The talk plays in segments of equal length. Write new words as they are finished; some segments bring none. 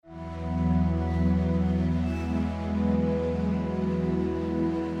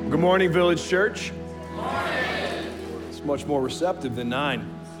Good morning, Village Church. Good morning. It's much more receptive than 9.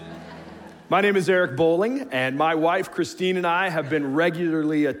 My name is Eric Bowling, and my wife, Christine, and I have been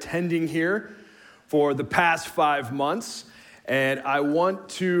regularly attending here for the past 5 months. And I want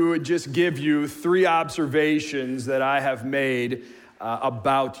to just give you 3 observations that I have made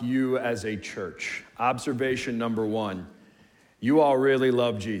about you as a church. Observation number 1, you all really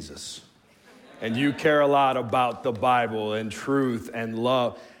love Jesus. And you care a lot about the Bible and truth and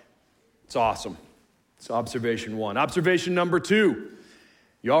love. It's awesome. It's observation 1. Observation number 2,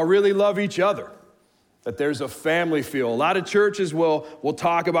 you all really love each other. That there's a family feel. A lot of churches will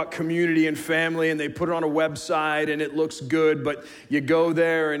talk about community and family, and they put it on a website, and it looks good, but you go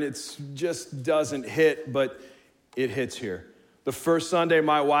there, and it just doesn't hit, but it hits here. The first Sunday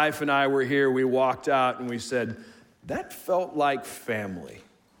my wife and I were here, we walked out, and we said, that felt like family.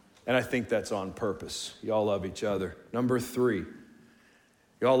 And I think that's on purpose. Y'all love each other. Number 3,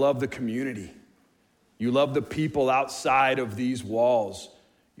 y'all love the community. You love the people outside of these walls.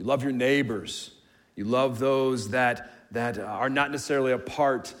 You love your neighbors. You love those that are not necessarily a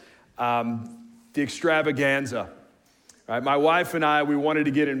part, the extravaganza. Right? My wife and I, we wanted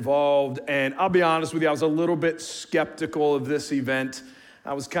to get involved, and I'll be honest with you, I was a little bit skeptical of this event.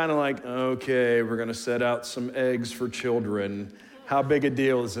 I was kind of like, okay, we're going to set out some eggs for children. How big a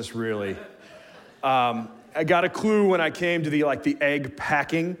deal is this really? I got a clue when I came to the egg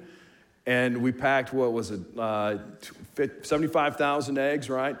packing, and we packed, 75,000 eggs,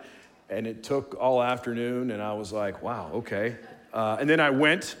 right? And it took all afternoon, and I was like, wow, okay. And then I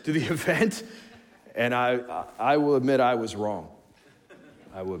went to the event, and I will admit I was wrong.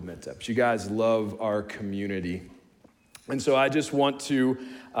 I will admit that. But you guys love our community. And so I just want to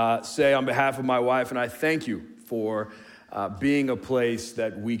say on behalf of my wife and I, thank you for being a place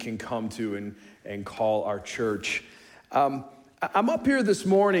that we can come to and call our church. I'm up here this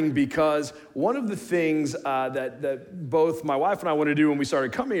morning because one of the things that both my wife and I wanted to do when we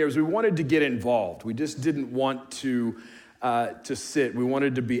started coming here is we wanted to get involved. We just didn't want to sit. We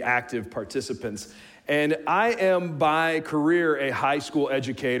wanted to be active participants. And I am by career a high school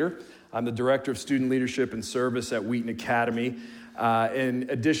educator. I'm the director of student leadership and service at Wheaton Academy. In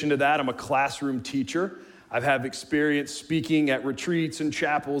addition to that, I'm a classroom teacher. I've had experience speaking at retreats and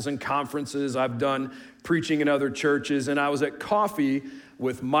chapels and conferences. I've done preaching in other churches. And I was at coffee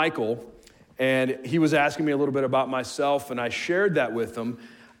with Michael, and he was asking me a little bit about myself, and I shared that with him.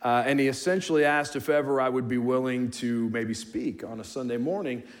 And he essentially asked if ever I would be willing to maybe speak on a Sunday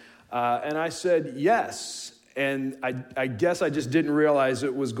morning. And I said yes. And I guess I just didn't realize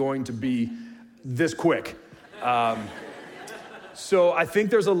it was going to be this quick. So I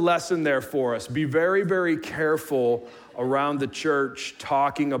think there's a lesson there for us. Be very, very careful around the church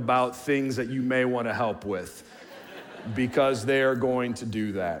talking about things that you may want to help with, because they are going to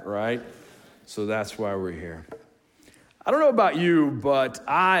do that, right? So that's why we're here. I don't know about you, but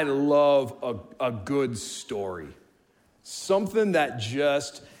I love a good story. Something that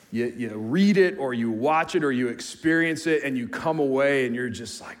just, you read it or you watch it or you experience it and you come away and you're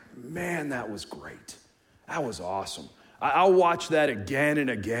just like, man, that was great. That was awesome. I'll watch that again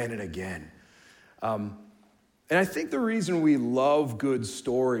and again and again. And I think the reason we love good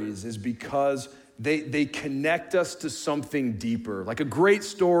stories is because they connect us to something deeper. Like a great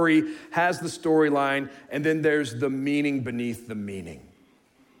story has the storyline, and then there's the meaning beneath the meaning.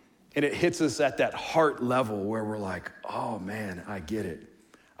 And it hits us at that heart level where we're like, oh man, I get it.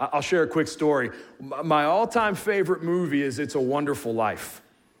 I'll share a quick story. My all-time favorite movie is It's a Wonderful Life.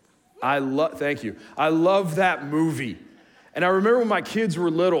 Thank you. I love that movie. And I remember when my kids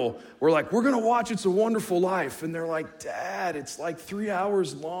were little, we're like, we're going to watch It's a Wonderful Life. And they're like, Dad, it's like 3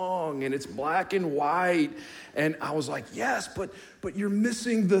 hours long and it's black and white. And I was like, yes, but you're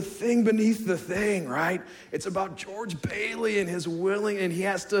missing the thing beneath the thing, right? It's about George Bailey and and he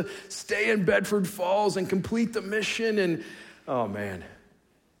has to stay in Bedford Falls and complete the mission. And oh man,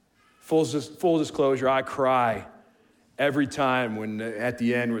 full disclosure, I cry every time when at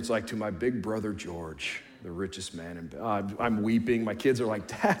the end where it's like, to my big brother George, the richest man. And I'm weeping. My kids are like,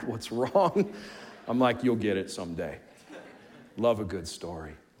 Dad, what's wrong? I'm like, you'll get it someday. Love a good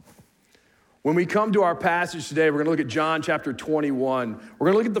story. When we come to our passage today, we're going to look at John chapter 21. We're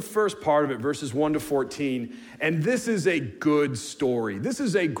going to look at the first part of it, verses 1 to 14. And this is a good story. This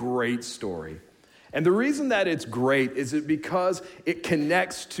is a great story. And the reason that it's great is because it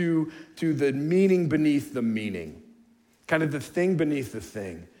connects to the meaning beneath the meaning, kind of the thing beneath the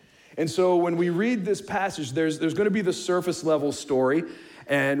thing. And so when we read this passage, there's going to be the surface level story.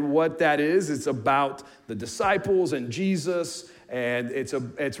 And what that is, it's about the disciples and Jesus. And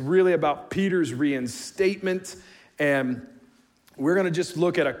it's really about Peter's reinstatement. And We're going to just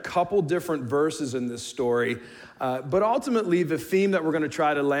look at a couple different verses in this story. But ultimately, the theme that we're going to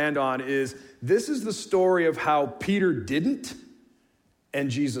try to land on is this is the story of how Peter didn't and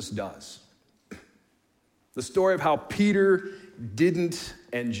Jesus does. The story of how Peter didn't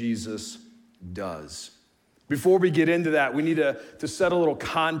and Jesus does. Before we get into that, we need to set a little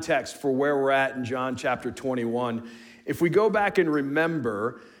context for where we're at in John chapter 21. If we go back and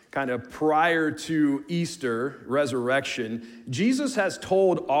remember, kind of prior to Easter, resurrection, Jesus has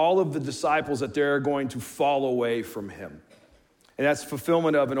told all of the disciples that they're going to fall away from him. And that's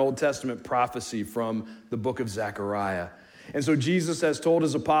fulfillment of an Old Testament prophecy from the book of Zechariah. And so Jesus has told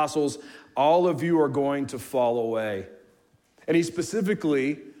his apostles, all of you are going to fall away. And he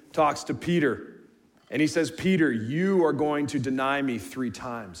specifically talks to Peter. And he says, Peter, you are going to deny me 3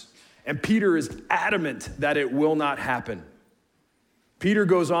 times. And Peter is adamant that it will not happen. Peter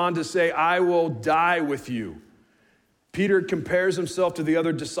goes on to say, I will die with you. Peter compares himself to the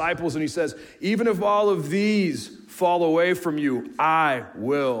other disciples and he says, even if all of these fall away from you, I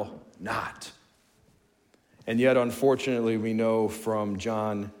will not. And yet, unfortunately, we know from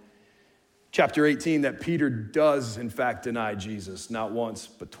John chapter 18 that Peter does, in fact, deny Jesus, not once,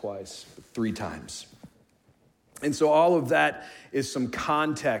 but twice, but 3 times. And so all of that is some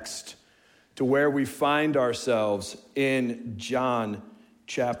context to where we find ourselves in John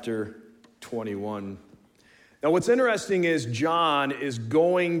chapter 21. Now, what's interesting is John is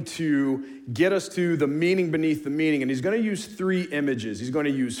going to get us to the meaning beneath the meaning, and he's going to use 3 images. He's going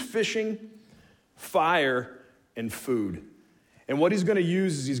to use fishing, fire, and food. And what he's going to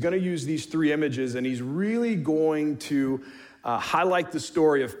use is he's going to use these 3 images, and he's really going to highlight the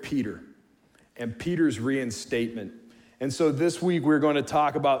story of Peter and Peter's reinstatement. And so this week we're going to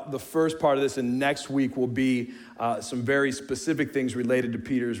talk about the first part of this, and next week will be some very specific things related to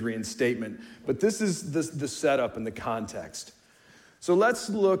Peter's reinstatement. But this is the setup and the context. So let's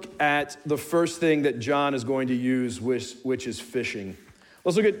look at the first thing that John is going to use, which is fishing.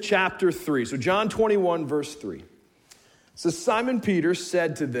 Let's look at chapter 3. So John 21, verse 3. So Simon Peter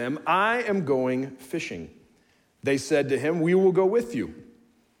said to them, I am going fishing. They said to him, we will go with you.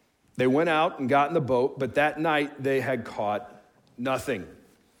 They went out and got in the boat, but that night they had caught nothing.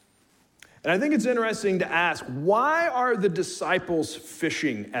 And I think it's interesting to ask, why are the disciples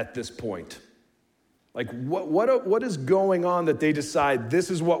fishing at this point? Like, what is going on that they decide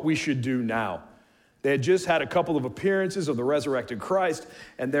this is what we should do now? They had just had a couple of appearances of the resurrected Christ,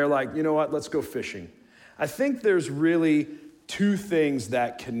 and they're like, you know what, let's go fishing. I think there's really 2 things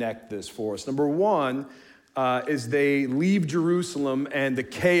that connect this for us. Number one, is they leave Jerusalem and the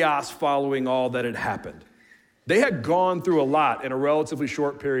chaos following all that had happened. They had gone through a lot in a relatively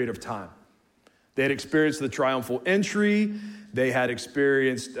short period of time. They had experienced the triumphal entry. They had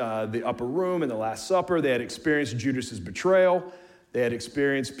experienced the upper room and the Last Supper. They had experienced Judas's betrayal. They had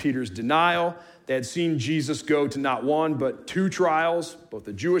experienced Peter's denial. They had seen Jesus go to not 1, but 2 trials, both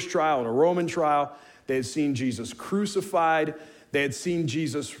a Jewish trial and a Roman trial. They had seen Jesus crucified. They had seen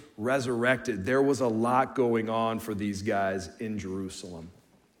Jesus resurrected. There was a lot going on for these guys in Jerusalem.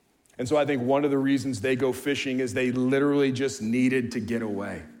 And so I think one of the reasons they go fishing is they literally just needed to get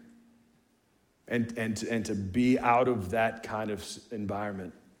away and to be out of that kind of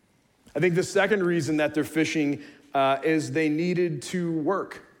environment. I think the second reason that they're fishing is they needed to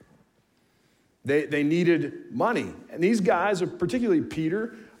work. They needed money. And these guys, particularly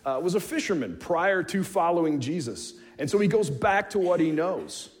Peter, was a fisherman prior to following Jesus. And so he goes back to what he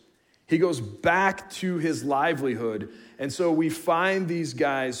knows. He goes back to his livelihood. And so we find these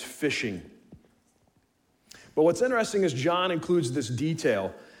guys fishing. But what's interesting is John includes this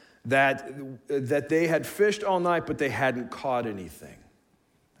detail that they had fished all night, but they hadn't caught anything.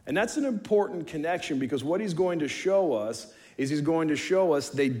 And that's an important connection because what he's going to show us is he's going to show us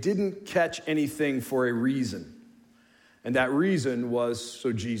they didn't catch anything for a reason. And that reason was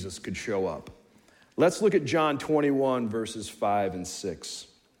so Jesus could show up. Let's look at John 21, verses 5 and 6.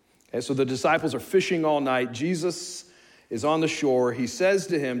 Okay, so the disciples are fishing all night. Jesus is on the shore. He says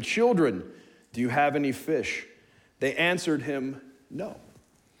to him, children, do you have any fish? They answered him, no.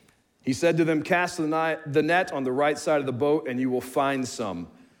 He said to them, cast the net on the right side of the boat and you will find some.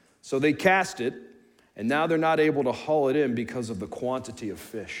 So they cast it, and now they're not able to haul it in because of the quantity of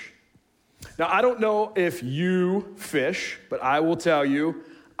fish. Now, I don't know if you fish, but I will tell you,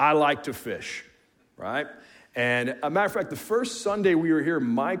 I like to fish. Right? And a matter of fact, the first Sunday we were here,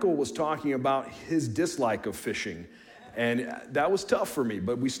 Michael was talking about his dislike of fishing. And that was tough for me,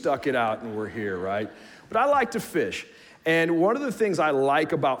 but we stuck it out and we're here, right? But I like to fish. And one of the things I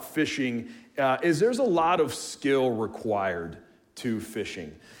like about fishing is there's a lot of skill required to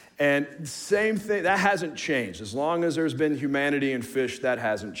fishing. And same thing, that hasn't changed. As long as there's been humanity and fish, that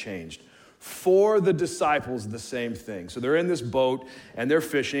hasn't changed. For the disciples, the same thing. So they're in this boat and they're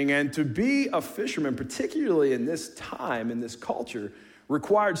fishing. And to be a fisherman, particularly in this time, in this culture,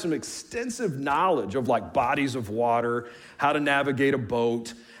 required some extensive knowledge of like bodies of water, how to navigate a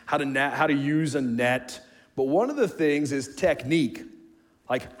boat, how to use a net. But one of the things is technique.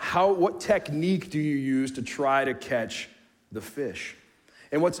 Like what technique do you use to try to catch the fish?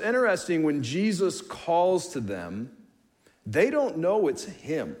 And what's interesting, when Jesus calls to them, they don't know it's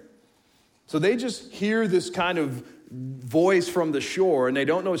him. So they just hear this kind of voice from the shore, and they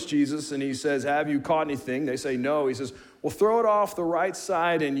don't know it's Jesus, and he says, have you caught anything? They say, no. He says, well, throw it off the right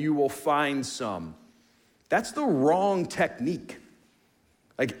side, and you will find some. That's the wrong technique.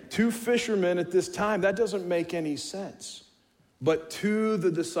 Like, two fishermen at this time, that doesn't make any sense. But to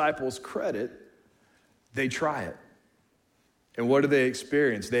the disciples' credit, they try it. And what do they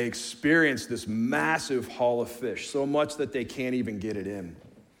experience? They experience this massive haul of fish, so much that they can't even get it in.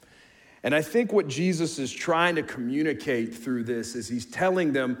 And I think what Jesus is trying to communicate through this is he's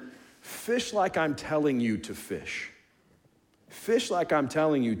telling them, fish like I'm telling you to fish. Fish like I'm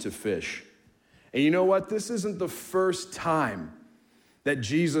telling you to fish. And you know what? This isn't the first time that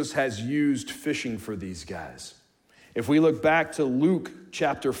Jesus has used fishing for these guys. If we look back to Luke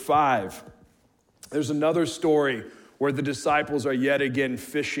chapter 5, there's another story where the disciples are yet again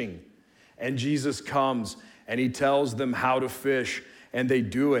fishing. And Jesus comes and he tells them how to fish, and they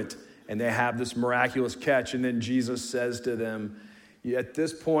do it. And they have this miraculous catch. And then Jesus says to them, at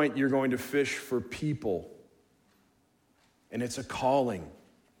this point, you're going to fish for people. And it's a calling.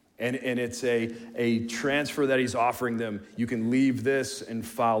 And it's a transfer that he's offering them. You can leave this and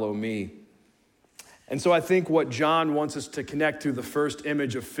follow me. And so I think what John wants us to connect to the first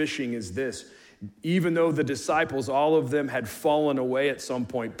image of fishing is this. Even though the disciples, all of them had fallen away at some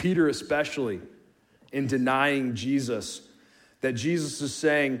point, Peter especially, in denying Jesus, that Jesus is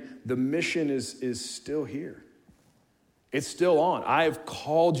saying the mission is still here. It's still on. I have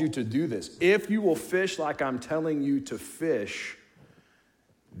called you to do this. If you will fish like I'm telling you to fish,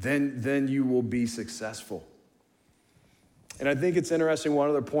 then you will be successful. And I think it's interesting, one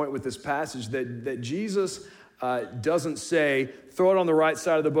other point with this passage, that Jesus doesn't say, throw it on the right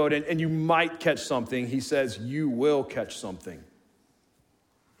side of the boat and you might catch something. He says, you will catch something.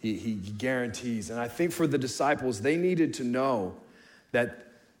 He guarantees. And I think for the disciples, they needed to know that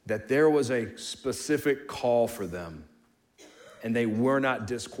there was a specific call for them, and they were not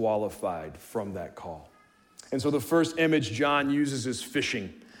disqualified from that call. And so the first image John uses is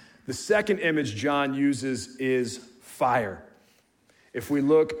fishing. The second image John uses is fire. If we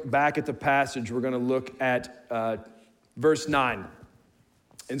look back at the passage, we're going to look at verse 9.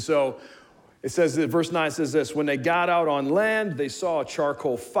 And so it says that verse 9 says this, when they got out on land, they saw a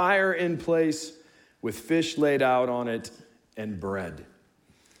charcoal fire in place with fish laid out on it and bread.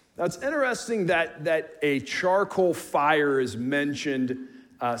 Now it's interesting that a charcoal fire is mentioned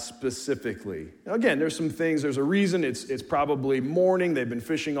specifically. Now again, there's some things, there's a reason. It's probably morning, they've been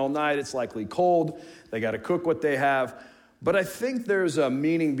fishing all night, it's likely cold, they got to cook what they have. But I think there's a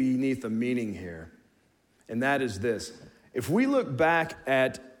meaning beneath a meaning here, and that is this. If we look back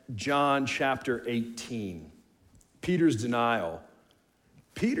at John chapter 18, Peter's denial.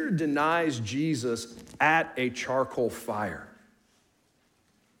 Peter denies Jesus at a charcoal fire.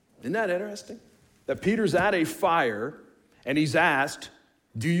 Isn't that interesting? That Peter's at a fire and he's asked,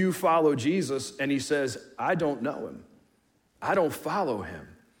 do you follow Jesus? And he says, I don't know him. I don't follow him.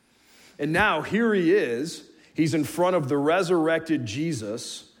 And now here he is. He's in front of the resurrected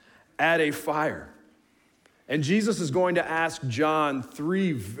Jesus at a fire. And Jesus is going to ask John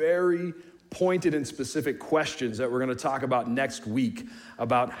three very pointed and specific questions that we're going to talk about next week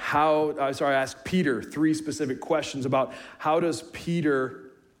about ask Peter three specific questions about how does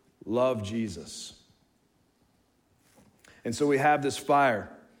Peter love Jesus? And so we have this fire.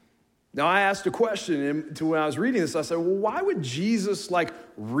 Now I asked a question, and when I was reading this, I said, well, why would Jesus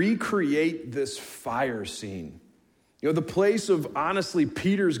recreate this fire scene? You know, the place of, honestly,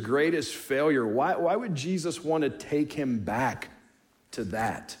 Peter's greatest failure. Why would Jesus want to take him back to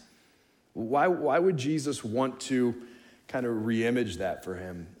that? Why would Jesus want to kind of reimage that for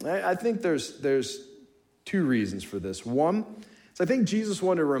him? I think there's two reasons for this. One is I think Jesus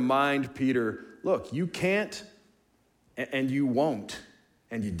wanted to remind Peter, look, you can't and you won't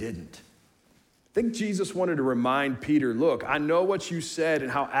and you didn't. I think Jesus wanted to remind Peter, look, I know what you said and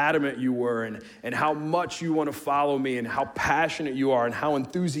how adamant you were and how much you want to follow me and how passionate you are and how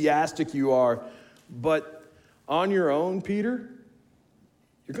enthusiastic you are. But on your own, Peter,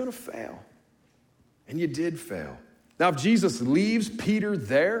 you're going to fail. And you did fail. Now, if Jesus leaves Peter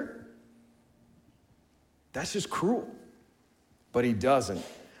there, that's just cruel. But he doesn't.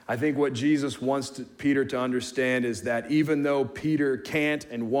 I think what Jesus wants Peter to understand is that even though Peter can't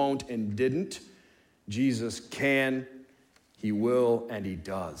and won't and didn't, Jesus can, he will, and he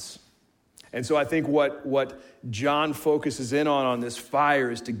does. And so I think what John focuses in on this fire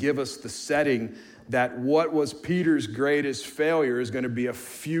is to give us the setting that what was Peter's greatest failure is going to be a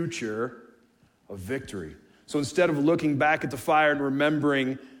future of victory. So instead of looking back at the fire and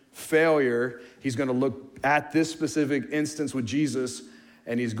remembering failure, he's going to look at this specific instance with Jesus,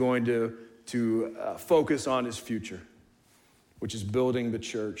 and he's going to focus on his future, which is building the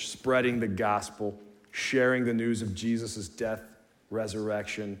church, spreading the gospel, sharing the news of Jesus' death,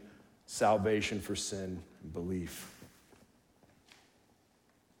 resurrection, salvation for sin, and belief.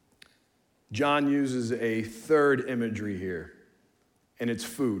 John uses a third imagery here, and it's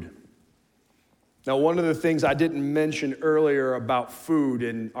food. Now, one of the things I didn't mention earlier about food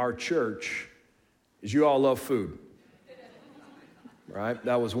in our church is you all love food, right?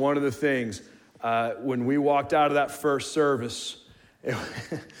 That was one of the things. When we walked out of that first service,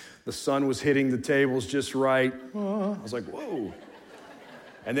 the sun was hitting the tables just right. I was like, whoa.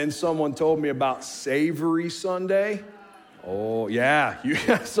 And then someone told me about Savory Sunday. Oh, yeah.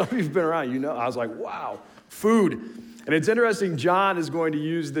 Some of you have been around, you know. I was like, wow, food. And it's interesting, John is going to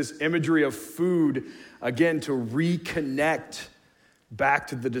use this imagery of food, again, to reconnect back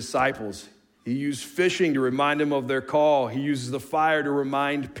to the disciples. He used fishing to remind them of their call. He uses the fire to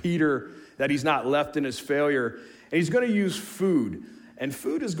remind Peter that he's not left in his failure. And he's going to use food. And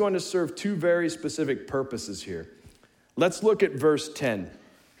food is going to serve two very specific purposes here. Let's look at verse 10.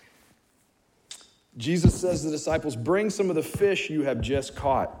 Jesus says to the disciples, "Bring some of the fish you have just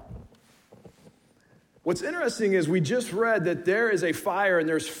caught." What's interesting is we just read that there is a fire and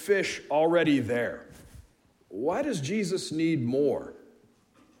there's fish already there. Why does Jesus need more?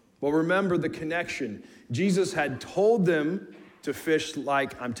 Well, remember the connection. Jesus had told them to fish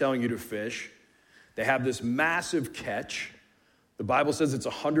like I'm telling you to fish. They have this massive catch. The Bible says it's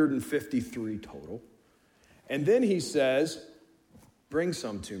 153 total. And then he says, "Bring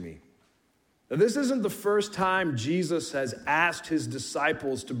some to me." Now, this isn't the first time Jesus has asked his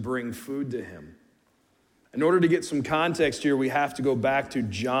disciples to bring food to him. In order to get some context here, we have to go back to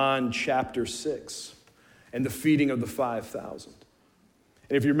John chapter 6 and the feeding of the 5,000.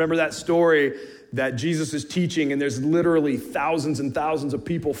 And if you remember that story that Jesus is teaching, and there's literally thousands and thousands of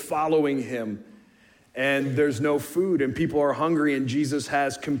people following him, and there's no food, and people are hungry, and Jesus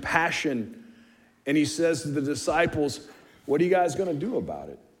has compassion, and he says to the disciples, "What are you guys going to do about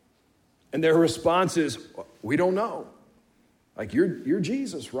it?" And their response is, "We don't know." Like, you're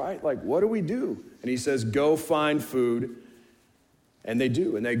Jesus, right? Like, what do we do? And he says, "Go find food." And they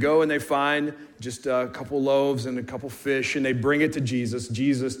do. And they go and they find just a couple loaves and a couple fish, and they bring it to Jesus.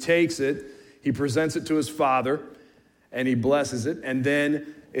 Jesus takes it, he presents it to his Father, and he blesses it, and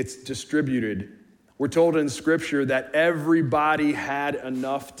then it's distributed. We're told in Scripture that everybody had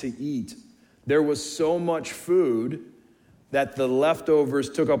enough to eat. There was so much food that the leftovers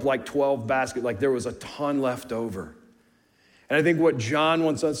took up like 12 baskets. Like, there was a ton left over. And I think what John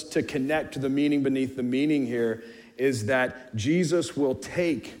wants us to connect to the meaning beneath the meaning here is that Jesus will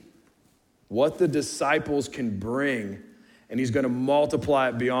take what the disciples can bring, and he's going to multiply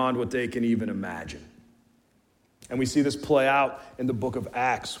it beyond what they can even imagine. And we see this play out in the book of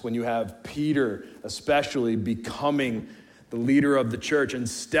Acts when you have Peter especially becoming the leader of the church and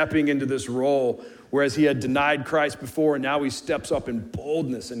stepping into this role, whereas he had denied Christ before, and now he steps up in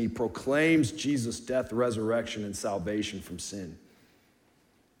boldness and he proclaims Jesus' death, resurrection, and salvation from sin.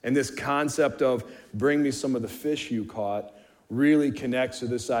 And this concept of "bring me some of the fish you caught" really connects to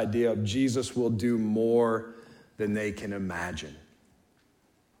this idea of Jesus will do more than they can imagine.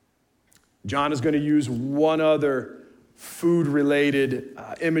 John is going to use one other food-related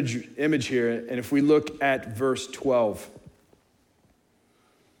image here, and if we look at verse 12,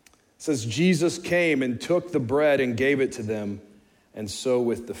 it says, "Jesus came and took the bread and gave it to them, and so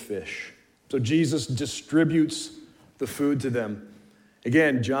with the fish." So Jesus distributes the food to them.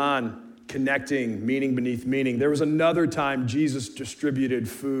 Again, John connecting meaning beneath meaning. There was another time Jesus distributed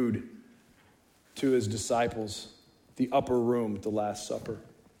food to his disciples, the upper room at the Last Supper,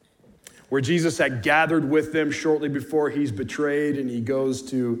 where Jesus had gathered with them shortly before he's betrayed, and he goes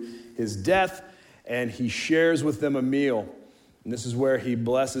to his death, and he shares with them a meal. And this is where he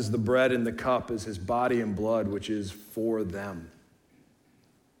blesses the bread and the cup as his body and blood, which is for them.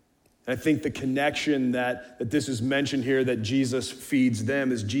 And I think the connection that this is mentioned here, that Jesus feeds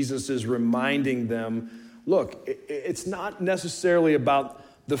them, is Jesus is reminding them, look, it's not necessarily about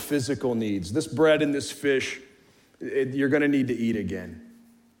the physical needs. This bread and this fish you're going to need to eat again.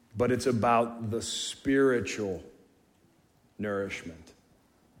 But it's about the spiritual nourishment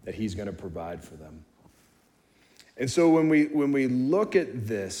that he's going to provide for them. And so when we look at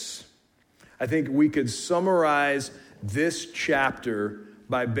this, I think we could summarize this chapter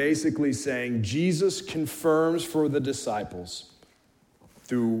by basically saying Jesus confirms for the disciples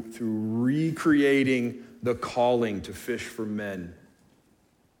through recreating the calling to fish for men,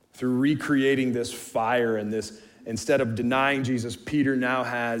 through recreating this fire and this, instead of denying Jesus, Peter now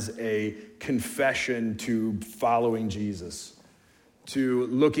has a confession to following Jesus, to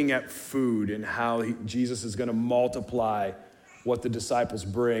looking at food and how Jesus is going to multiply what the disciples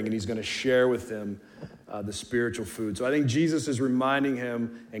bring, and he's going to share with them the spiritual food. So I think Jesus is reminding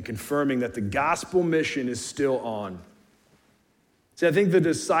him and confirming that the gospel mission is still on. See, I think the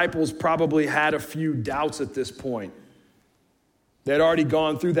disciples probably had a few doubts at this point. They had already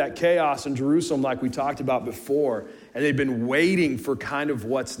gone through that chaos in Jerusalem like we talked about before, and they'd been waiting for kind of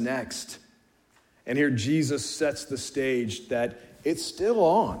what's next. And here Jesus sets the stage that it's still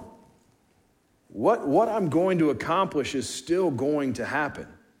on. What I'm going to accomplish is still going to happen.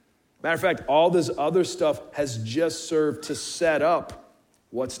 Matter of fact, all this other stuff has just served to set up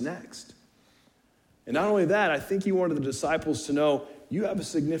what's next. And not only that, I think he wanted the disciples to know you have a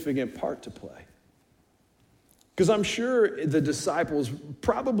significant part to play. Because I'm sure the disciples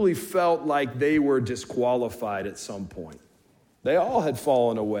probably felt like they were disqualified at some point. They all had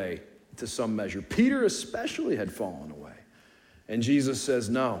fallen away to some measure. Peter especially had fallen away. And Jesus says,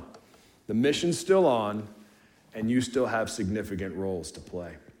 no, the mission's still on, and you still have significant roles to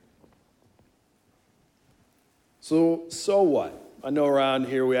play. So what? I know around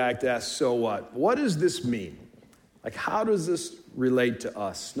here we act as so what? What does this mean? Like, how does this relate to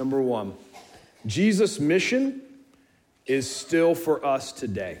us? Number one, Jesus' mission is still for us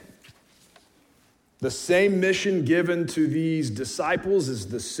today. The same mission given to these disciples is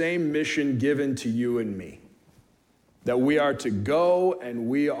the same mission given to you and me. That we are to go and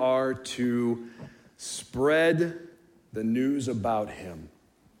we are to spread the news about him.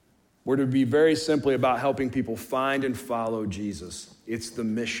 We're to be very simply about helping people find and follow Jesus. It's the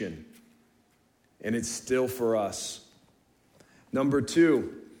mission, and it's still for us. Number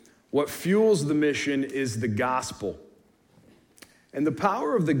two, what fuels the mission is the gospel. And the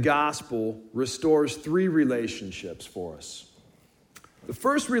power of the gospel restores three relationships for us. The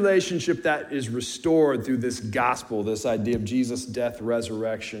first relationship that is restored through this gospel, this idea of Jesus' death,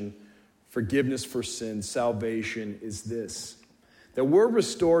 resurrection, forgiveness for sin, salvation, is this: that we're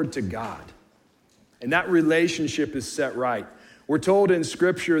restored to God. And that relationship is set right. We're told in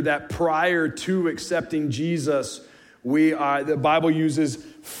Scripture that prior to accepting Jesus, the Bible uses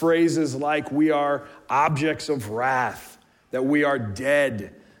phrases like we are objects of wrath, that we are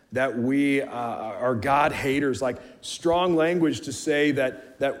dead, that we are God haters, like strong language to say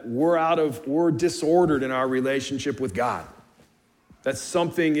that we're disordered in our relationship with God. That's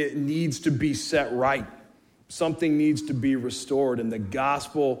something it needs to be set right. Something needs to be restored. And the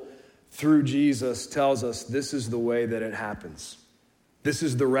gospel through Jesus tells us this is the way that it happens. This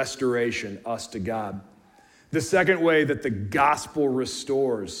is the restoration, us to God. The second way that the gospel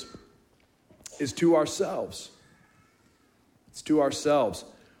restores is to ourselves. It's to ourselves.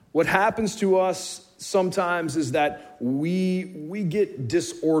 What happens to us sometimes is that we get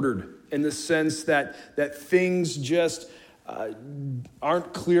disordered in the sense that things just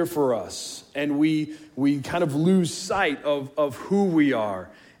aren't clear for us. And we kind of lose sight of who we are.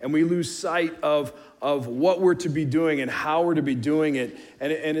 And we lose sight of what we're to be doing and how we're to be doing it.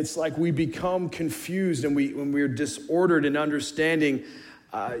 And it's like we become confused and when we're disordered in understanding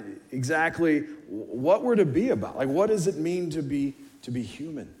exactly what we're to be about. Like, what does it mean to be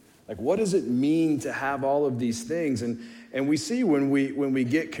human? Like, what does it mean to have all of these things? And we see when we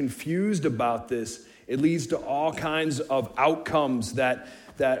get confused about this, it leads to all kinds of outcomes that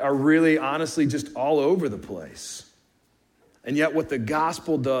are really honestly just all over the place. And yet what the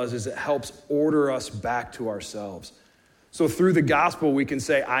gospel does is it helps order us back to ourselves. So through the gospel, we can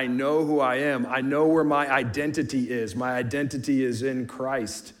say, I know who I am. I know where my identity is. My identity is in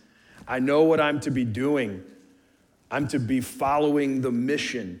Christ. I know what I'm to be doing. I'm to be following the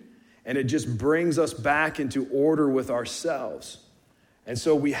mission. And it just brings us back into order with ourselves. And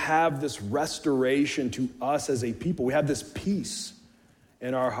so we have this restoration to us as a people. We have this peace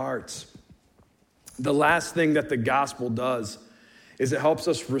in our hearts. The last thing that the gospel does is it helps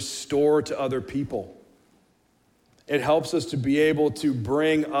us restore to other people. It helps us to be able to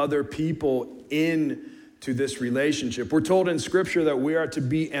bring other people into this relationship. We're told in Scripture that we are to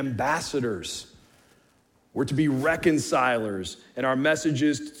be ambassadors. We're to be reconcilers. And our message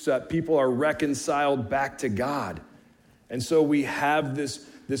is that people are reconciled back to God. And so we have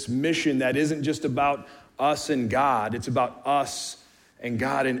this mission that isn't just about us and God. It's about us and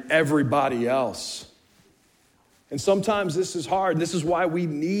God and everybody else. And sometimes this is hard. This is why we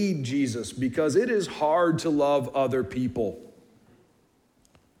need Jesus, because it is hard to love other people.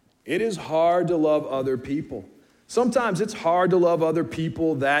 It is hard to love other people. Sometimes it's hard to love other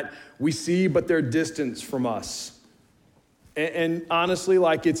people that we see, but they're distant from us. And honestly,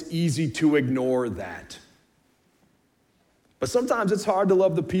 like, it's easy to ignore that. But sometimes it's hard to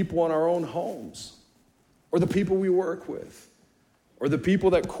love the people in our own homes, or the people we work with, or the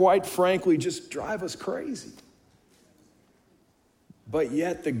people that, quite frankly, just drive us crazy. But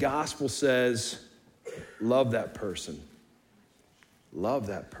yet the gospel says, love that person. Love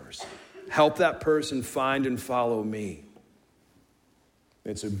that person. Help that person find and follow me.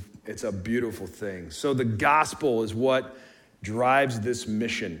 It's a beautiful thing. So the gospel is what drives this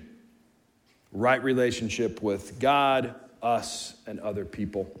mission. Right relationship with God, us, and other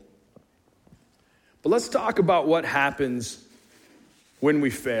people. But let's talk about what happens when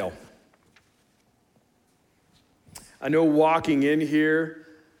we fail. I know walking in here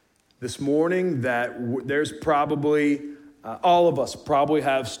this morning that there's probably, all of us probably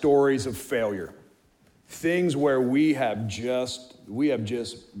have stories of failure. Things where we have just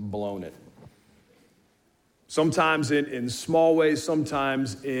blown it. Sometimes in small ways,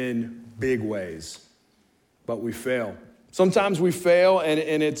 sometimes in big ways. But we fail. Sometimes we fail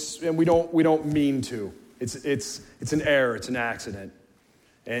and we don't mean to. It's an error, it's an accident.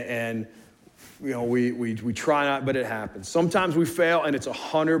 And you know, we try not, but it happens. Sometimes we fail and it's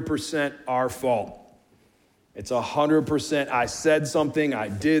 100% our fault. It's 100% I said something, I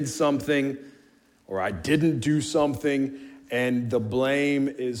did something, or I didn't do something, and the blame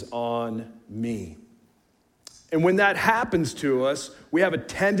is on me. And when that happens to us, we have a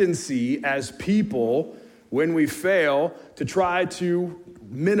tendency as people, when we fail, to try to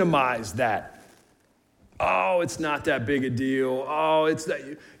minimize that. Oh, it's not that big a deal. Oh, it's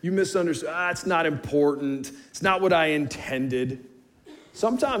that you misunderstood. It's not important. It's not what I intended.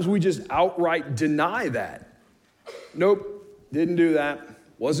 Sometimes we just outright deny that. Nope, didn't do that.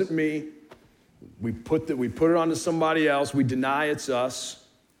 Wasn't me. We put it onto somebody else. We deny it's us.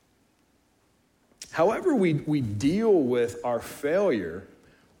 However we deal with our failure,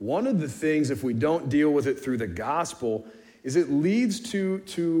 one of the things, if we don't deal with it through the gospel, is it leads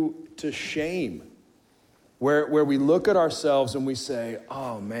to shame. Where we look at ourselves and we say,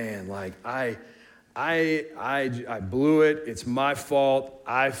 oh man, like I blew it. It's my fault.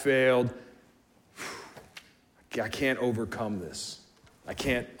 I failed. I can't overcome this. I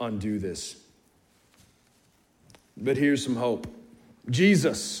can't undo this. But here's some hope.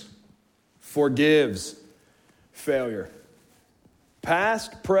 Jesus forgives failure.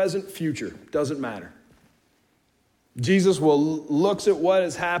 Past, present, future, doesn't matter. Jesus looks at what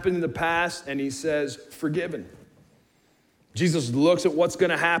has happened in the past and he says, forgiven. Jesus looks at what's going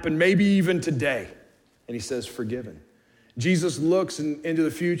to happen, maybe even today, and he says, forgiven. Jesus looks into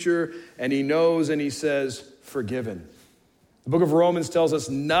the future and he knows and he says, forgiven. The book of Romans tells us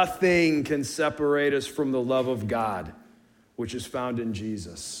nothing can separate us from the love of God, which is found in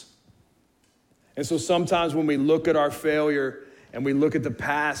Jesus. And so sometimes when we look at our failure and we look at the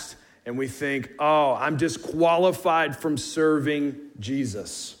past, and we think, oh, I'm disqualified from serving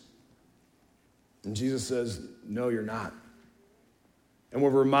Jesus. And Jesus says, no, you're not. And we're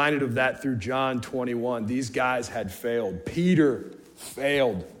reminded of that through John 21. These guys had failed. Peter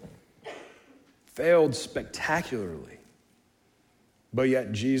failed spectacularly. But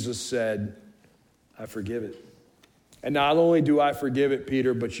yet Jesus said, I forgive it. And not only do I forgive it,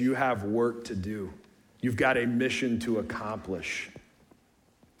 Peter, but you have work to do. You've got a mission to accomplish.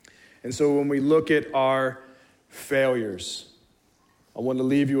 And so when we look at our failures, I want to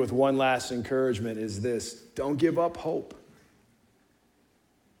leave you with one last encouragement is this: don't give up hope.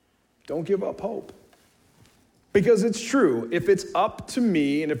 Don't give up hope. Because it's true. If it's up to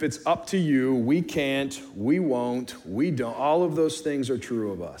me and if it's up to you, we can't, we won't, we don't. All of those things are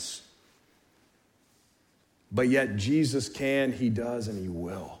true of us. But yet Jesus can, he does, and he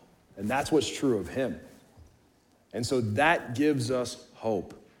will. And that's what's true of him. And so that gives us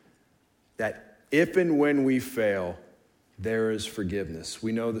hope. That if and when we fail, there is forgiveness.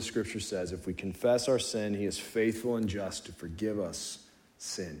 We know the scripture says if we confess our sin, he is faithful and just to forgive us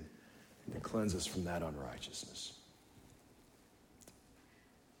sin and to cleanse us from that unrighteousness.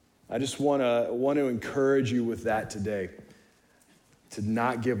 I just want to encourage you with that today, to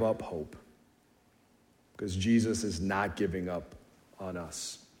not give up hope, because Jesus is not giving up on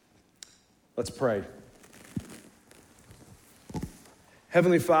us. Let's pray.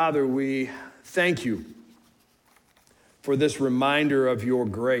 Heavenly Father, we thank you for this reminder of your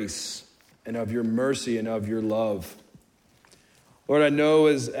grace and of your mercy and of your love. Lord, I know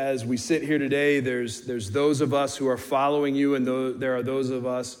as we sit here today, there's those of us who are following you, and there are those of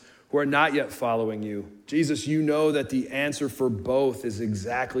us who are not yet following you. Jesus, you know that the answer for both is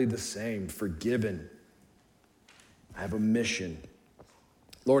exactly the same: forgiven. I have a mission.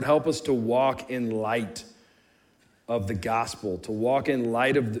 Lord, help us to walk in light of the gospel, to walk in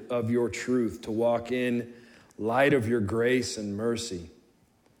light of your truth, to walk in light of your grace and mercy.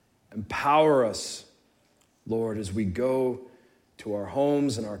 Empower us, Lord, as we go to our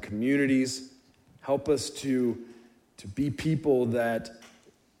homes and our communities. Help us to be people that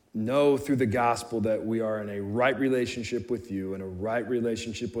know through the gospel that we are in a right relationship with you, and a right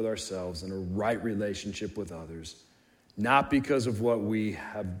relationship with ourselves, and a right relationship with others. Not because of what we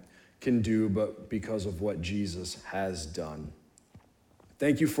can do, but because of what Jesus has done.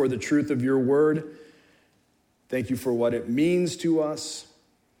 Thank you for the truth of your word. Thank you for what it means to us.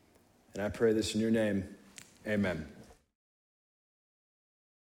 And I pray this in your name. Amen.